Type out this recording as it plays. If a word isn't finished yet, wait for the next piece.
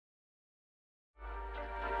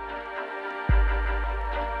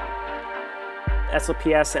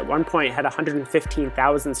SLPS at one point had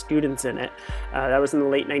 115,000 students in it. That was in the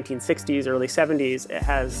late 1960s, early 70s. It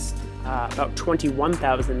has about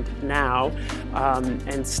 21,000 now,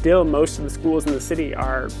 and still most of the schools in the city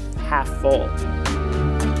are half full.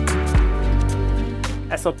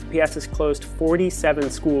 SLPS has closed 47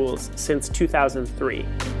 schools since 2003.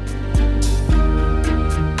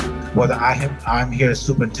 Whether I'm here as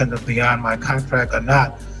superintendent beyond my contract or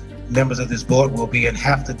not, members of this board will be and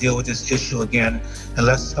have to deal with this issue again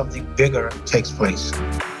unless something bigger takes place.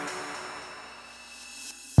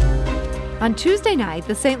 On Tuesday night,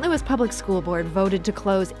 the St. Louis Public School Board voted to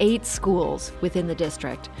close 8 schools within the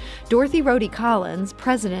district. Dorothy Rohde Collins,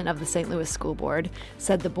 president of the St. Louis School Board,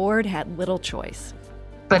 said the board had little choice.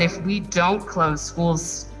 But if we don't close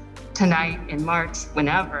schools tonight, in March,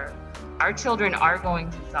 whenever, our children are going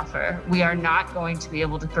to suffer. We are not going to be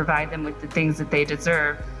able to provide them with the things that they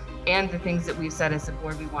deserve and the things that we've said as a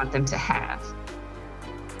board we want them to have.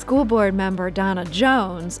 School board member Donna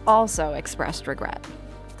Jones also expressed regret.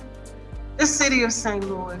 The city of St.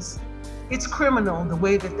 Louis, it's criminal the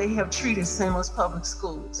way that they have treated St. Louis public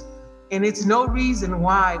schools. And it's no reason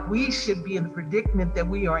why we should be in the predicament that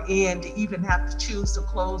we are in to even have to choose to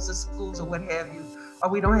close the schools or what have you, or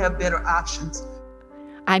we don't have better options.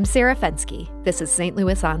 I'm Sarah Fenske. This is St.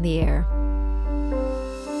 Louis on the Air.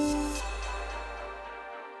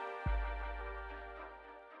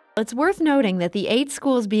 It's worth noting that the 8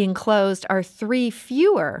 schools being closed are 3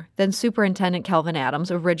 fewer than Superintendent Kelvin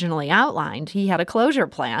Adams originally outlined. He had a closure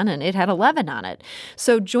plan, and it had 11 on it.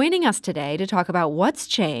 So joining us today to talk about what's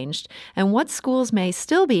changed and what schools may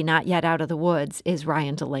still be not yet out of the woods is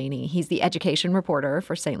Ryan Delaney. He's the education reporter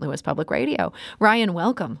for St. Louis Public Radio. Ryan,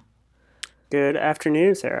 welcome. Good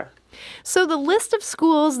afternoon, Sarah. So the list of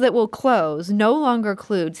schools that will close no longer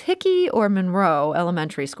includes Hickey or Monroe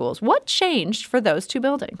elementary schools. What changed for those 2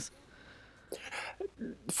 buildings?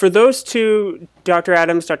 For those 2, Dr.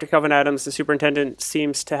 Kelvin Adams, the superintendent,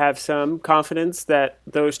 seems to have some confidence that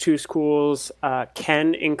those 2 schools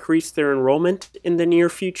can increase their enrollment in the near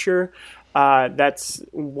future. That's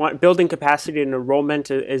one, building capacity and enrollment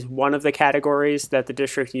is one of the categories that the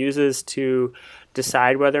district uses to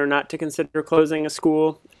decide whether or not to consider closing a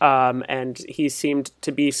school. And he seemed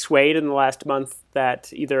to be swayed in the last month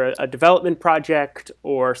that either a development project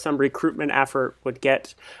or some recruitment effort would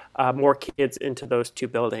get more kids into those 2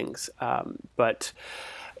 buildings. But,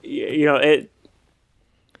 we'll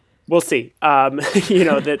see.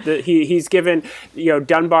 He's given,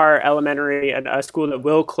 Dunbar Elementary, a school that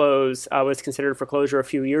will close, was considered for closure a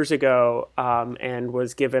few years ago, and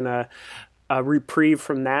was given a reprieve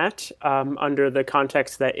from that under the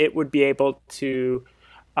context that it would be able to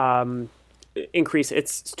increase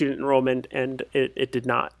its student enrollment, and it did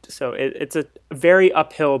not. So it's a very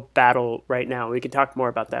uphill battle right now. We could talk more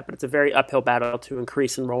about that, but it's a very uphill battle to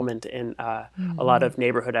increase enrollment in a lot of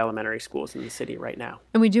neighborhood elementary schools in the city right now.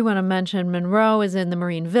 And we do want to mention Monroe is in the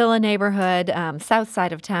Marine Villa neighborhood, south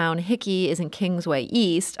side of town. Hickey is in Kingsway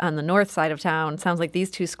East on the north side of town. Sounds like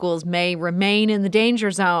these 2 schools may remain in the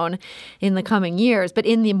danger zone in the coming years. But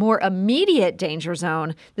in the more immediate danger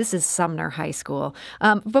zone, this is Sumner High School.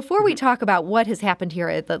 Before we talk about what has happened here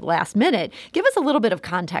at the last minute, give us a little bit of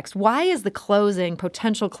context. Why is the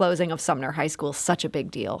potential closing of Sumner High School such a big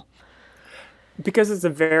deal? Because it's a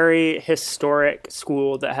very historic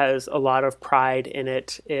school that has a lot of pride in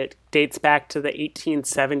it. It dates back to the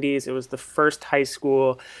 1870s. It was the first high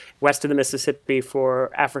school west of the Mississippi for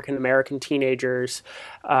African American teenagers,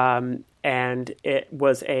 and it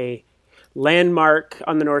was a landmark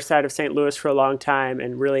on the north side of St. Louis for a long time,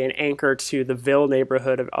 and really an anchor to the Ville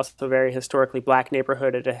neighborhood, also a very historically Black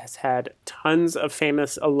neighborhood. It has had tons of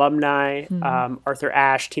famous alumni, Arthur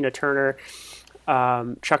Ashe, Tina Turner,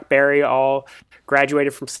 Chuck Berry, all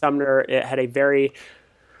graduated from Sumner. It had a very,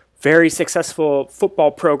 very successful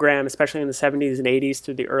football program, especially in the 70s and 80s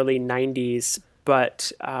through the early 90s.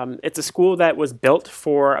 But it's a school that was built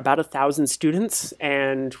for about 1,000 students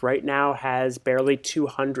and right now has barely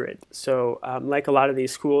 200. So like a lot of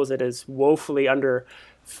these schools, it is woefully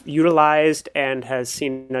underutilized and has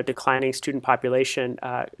seen a declining student population.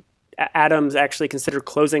 Adams actually considered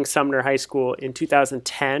closing Sumner High School in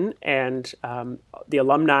 2010, and the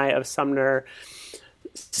alumni of Sumner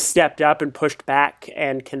stepped up and pushed back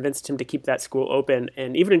and convinced him to keep that school open.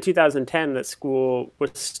 And even in 2010, that school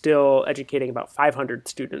was still educating about 500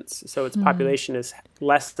 students. So its population is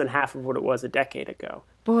less than half of what it was a decade ago.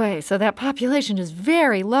 Boy, so that population is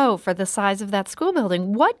very low for the size of that school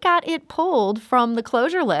building. What got it pulled from the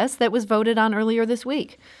closure list that was voted on earlier this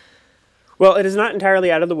week? Well, it is not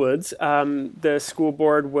entirely out of the woods. The school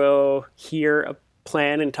board will hear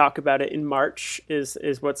plan and talk about it in March is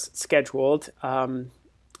what's scheduled.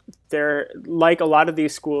 There, like a lot of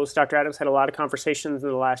these schools, Dr. Adams had a lot of conversations in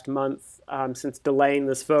the last month since delaying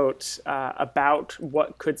this vote about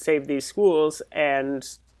what could save these schools,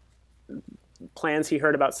 and plans he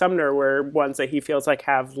heard about Sumner were ones that he feels like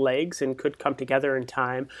have legs and could come together in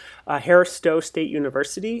time. Harris Stowe State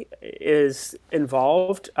University is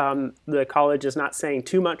involved. The college is not saying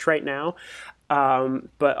too much right now,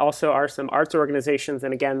 but also are some arts organizations,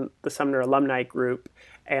 and again, the Sumner Alumni Group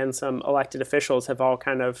and some elected officials have all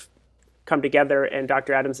kind of come together, and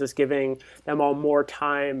Dr. Adams is giving them all more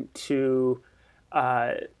time to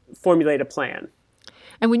formulate a plan.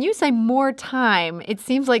 And when you say more time, it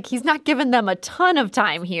seems like he's not given them a ton of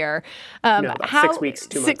time here. No, about 6 weeks,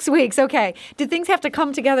 2 months. 6 weeks, okay. Did things have to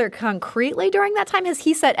come together concretely during that time? Has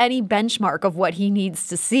he set any benchmark of what he needs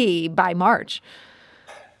to see by March?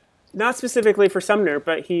 Not specifically for Sumner,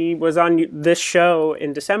 but he was on this show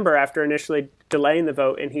in December after initially delaying the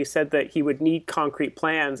vote, and he said that he would need concrete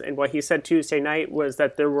plans. And what he said Tuesday night was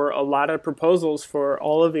that there were a lot of proposals for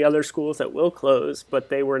all of the other schools that will close, but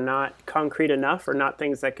they were not concrete enough, or not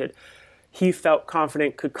things that he felt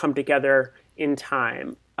confident could come together in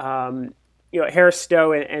time. Harris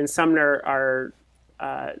Stowe and Sumner are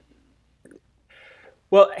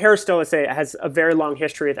Harris Stowe has a very long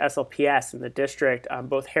history with SLPS in the district.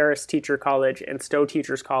 Both Harris Teacher College and Stowe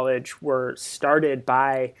Teachers College were started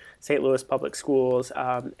by St. Louis Public Schools.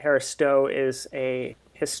 Harris Stowe is a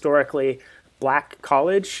historically Black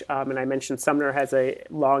college, and I mentioned Sumner has a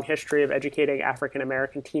long history of educating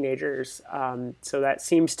African-American teenagers. So that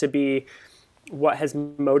seems to be what has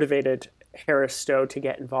motivated Harris Stowe to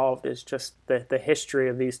get involved, is just the history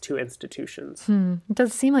of these two institutions. It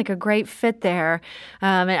does seem like a great fit there.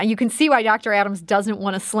 And you can see why Dr. Adams doesn't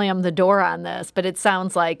want to slam the door on this, but it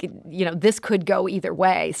sounds like, this could go either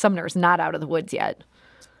way. Sumner's not out of the woods yet.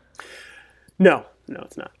 No,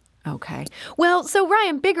 it's not. Okay. Well, so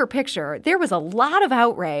Ryan, bigger picture, there was a lot of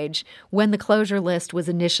outrage when the closure list was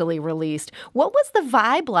initially released. What was the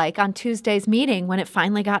vibe like on Tuesday's meeting when it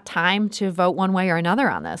finally got time to vote one way or another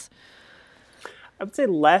on this? I would say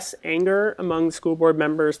less anger among school board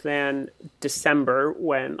members than December,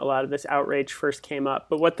 when a lot of this outrage first came up.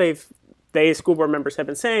 But what school board members have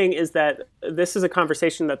been saying is that this is a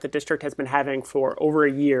conversation that the district has been having for over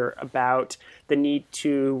a year about the need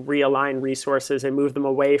to realign resources and move them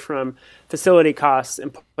away from facility costs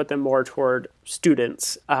and put them more toward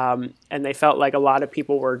students. And they felt like a lot of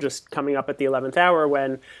people were just coming up at the 11th hour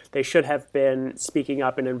when they should have been speaking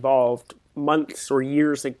up and involved months or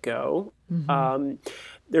years ago. Mm-hmm.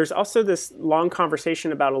 There's also this long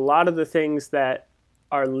conversation about a lot of the things that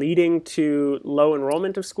are leading to low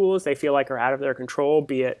enrollment of schools they feel like are out of their control,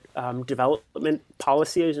 be it development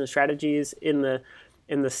policies and strategies in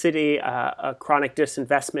the city, a chronic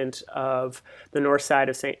disinvestment of the north side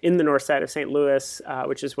of St. Louis,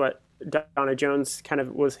 which is what Donna Jones kind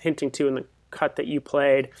of was hinting to in the cut that you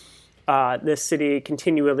played. This city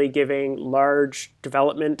continually giving large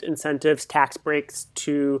development incentives, tax breaks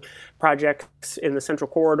to projects in the Central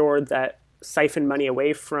Corridor that siphon money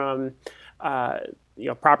away from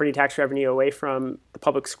property tax revenue away from the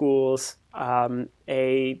public schools,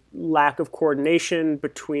 a lack of coordination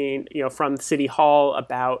between, from City Hall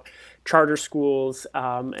about charter schools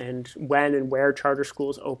and when and where charter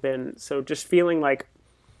schools open. So just feeling like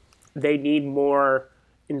they need more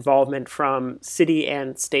involvement from city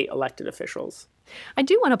and state elected officials. I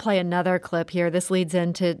do want to play another clip here. This leads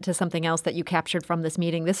into something else that you captured from this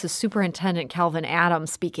meeting. This is Superintendent Kelvin Adams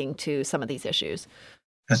speaking to some of these issues.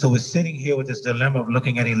 And so we're sitting here with this dilemma of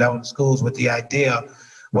looking at 11 schools with the idea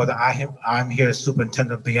whether I'm here as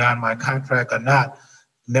superintendent beyond my contract or not,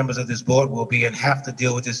 members of this board will be and have to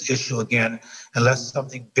deal with this issue again unless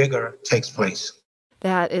something bigger takes place.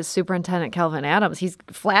 That is Superintendent Kelvin Adams. He's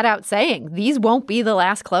flat out saying these won't be the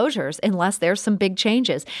last closures unless there's some big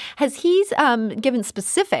changes. Has he given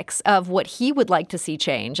specifics of what he would like to see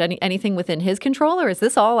change? Anything within his control, or is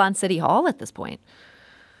this all on City Hall at this point?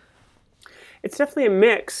 It's definitely a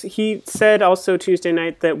mix. He said also Tuesday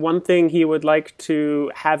night that one thing he would like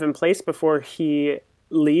to have in place before he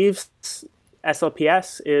leaves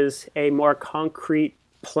SLPS is a more concrete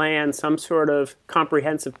plan, some sort of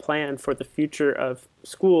comprehensive plan for the future of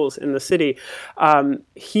schools in the city.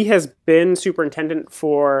 He has been superintendent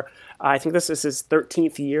for, I think this is his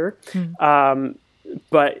 13th year.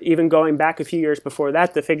 But even going back a few years before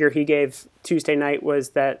that, the figure he gave Tuesday night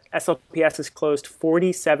was that SLPS has closed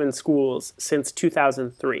 47 schools since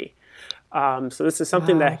 2003. So this is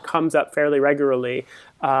something that comes up fairly regularly.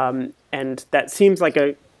 And that seems like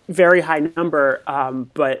a very high number,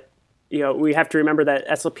 but we have to remember that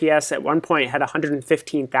SLPS at one point had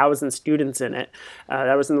 115,000 students in it.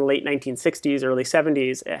 That was in the late 1960s, early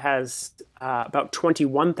 70s. It has about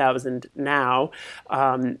 21,000 now,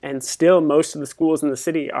 and still most of the schools in the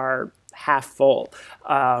city are half full.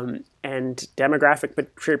 And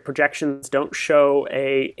demographic projections don't show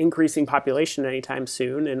a increasing population anytime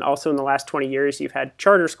soon. And also in the last 20 years, you've had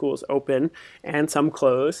charter schools open and some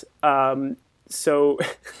close. So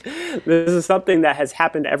this is something that has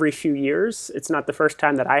happened every few years. It's not the first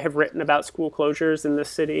time that I have written about school closures in this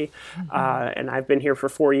city. And I've been here for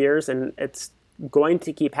 4 years, and it's going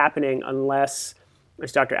to keep happening unless,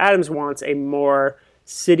 as Dr. Adams wants, a more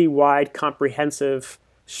citywide, comprehensive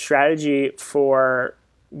strategy for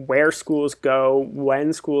where schools go,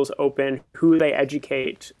 when schools open, who they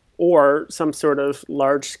educate, or some sort of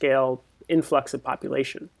large-scale influx of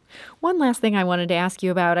population. One last thing I wanted to ask you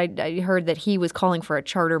about. I heard that he was calling for a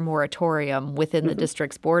charter moratorium within the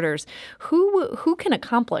district's borders. Who can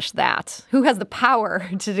accomplish that? Who has the power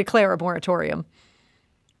to declare a moratorium?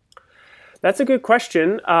 That's a good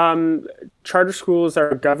question. Charter schools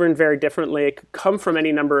are governed very differently. It could come from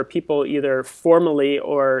any number of people, either formally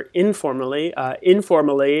or informally.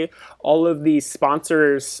 Informally, all of the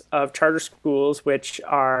sponsors of charter schools, which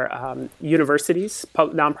are universities,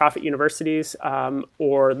 nonprofit universities,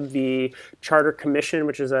 or the Charter Commission,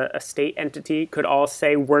 which is a state entity, could all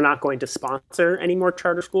say, we're not going to sponsor any more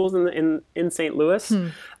charter schools in St. Louis.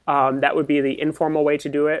 That would be the informal way to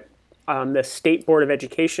do it. The State Board of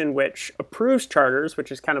Education, which approves charters,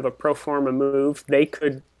 which is kind of a pro forma move, they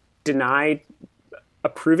could deny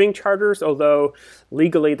approving charters, although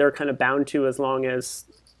legally they're kind of bound to as long as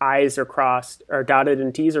I's are crossed or dotted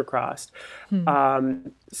and T's are crossed.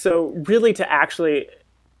 So really to actually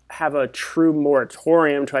have a true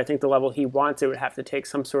moratorium to, I think, the level he wants, it would have to take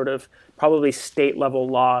some sort of probably state level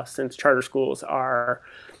law, since charter schools are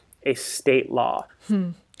a state law.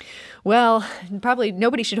 Well, probably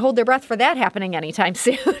nobody should hold their breath for that happening anytime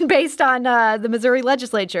soon based on the Missouri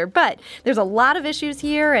legislature. But there's a lot of issues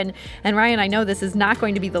here. And Ryan, I know this is not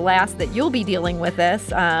going to be the last that you'll be dealing with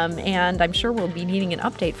this. And I'm sure we'll be needing an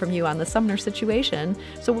update from you on the Sumner situation.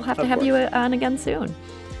 So we'll have to have you on again soon.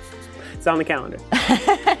 It's on the calendar.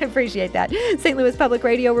 I appreciate that. St. Louis Public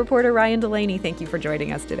Radio reporter Ryan Delaney, thank you for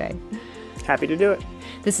joining us today. Happy to do it.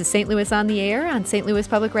 This is St. Louis on the Air on St. Louis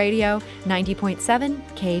Public Radio, 90.7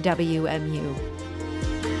 KWMU.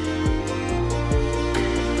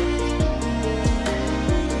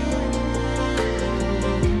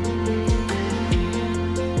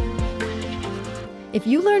 If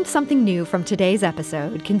you learned something new from today's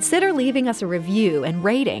episode, consider leaving us a review and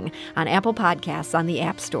rating on Apple Podcasts on the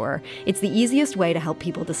App Store. It's the easiest way to help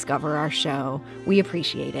people discover our show. We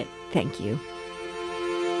appreciate it. Thank you.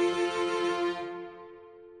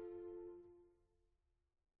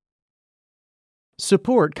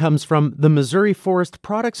 Support comes from the Missouri Forest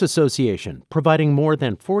Products Association, providing more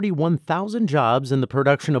than 41,000 jobs in the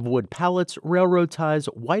production of wood pallets, railroad ties,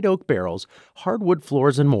 white oak barrels, hardwood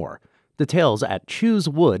floors, and more. Details at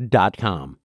choosewood.com.